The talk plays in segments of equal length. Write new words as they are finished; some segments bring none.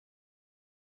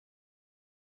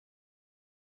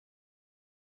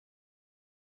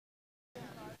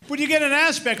But you get an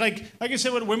aspect, like I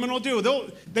said, what women will do.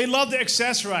 They love to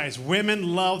accessorize.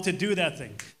 Women love to do that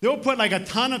thing. They'll put like a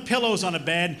ton of pillows on a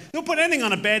bed. They'll put anything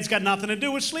on a bed that's got nothing to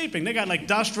do with sleeping. They got like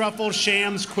dust ruffles,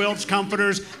 shams, quilts,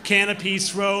 comforters, canopies,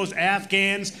 throws,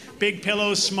 afghans, big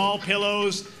pillows, small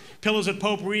pillows, pillows with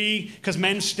potpourri because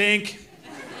men stink.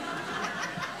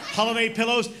 Holiday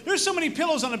pillows. There's so many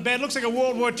pillows on a bed, it looks like a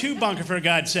World War II bunker, for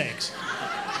God's sakes.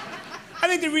 I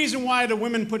think the reason why the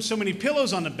women put so many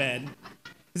pillows on the bed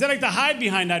is they like to hide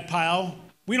behind that pile.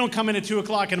 We don't come in at 2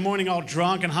 o'clock in the morning all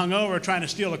drunk and hungover trying to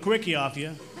steal a quickie off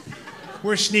you.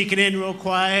 We're sneaking in real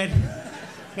quiet.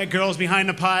 That girl's behind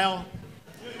the pile.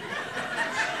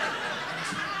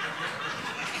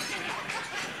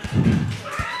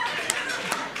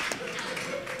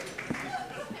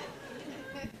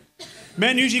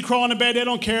 Men usually crawl in the bed. They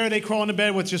don't care. They crawl in the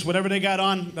bed with just whatever they got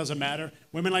on. Doesn't matter.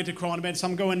 Women like to crawl in the bed.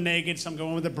 Some go in naked. Some go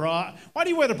in with a bra. Why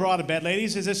do you wear the bra to bed,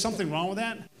 ladies? Is there something wrong with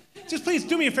that? Just please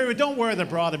do me a favor. Don't wear the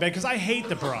bra to bed because I hate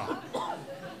the bra.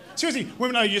 Seriously,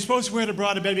 women, you're supposed to wear the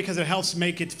bra to bed because it helps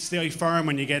make it stay firm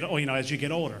when you get, as you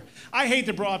get older. I hate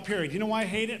the bra, period. You know why I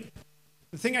hate it?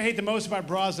 The thing I hate the most about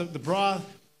bras, the bra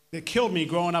that killed me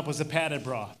growing up was the padded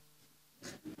bra.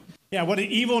 Yeah, what an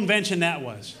evil invention that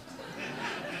was.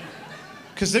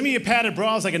 Because to me, a padded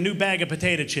bra is like a new bag of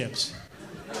potato chips.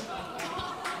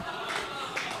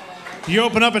 You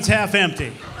open up, it's half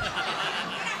empty.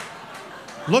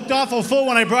 Looked awful full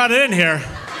when I brought it in here.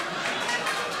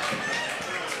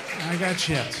 I got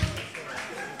chips.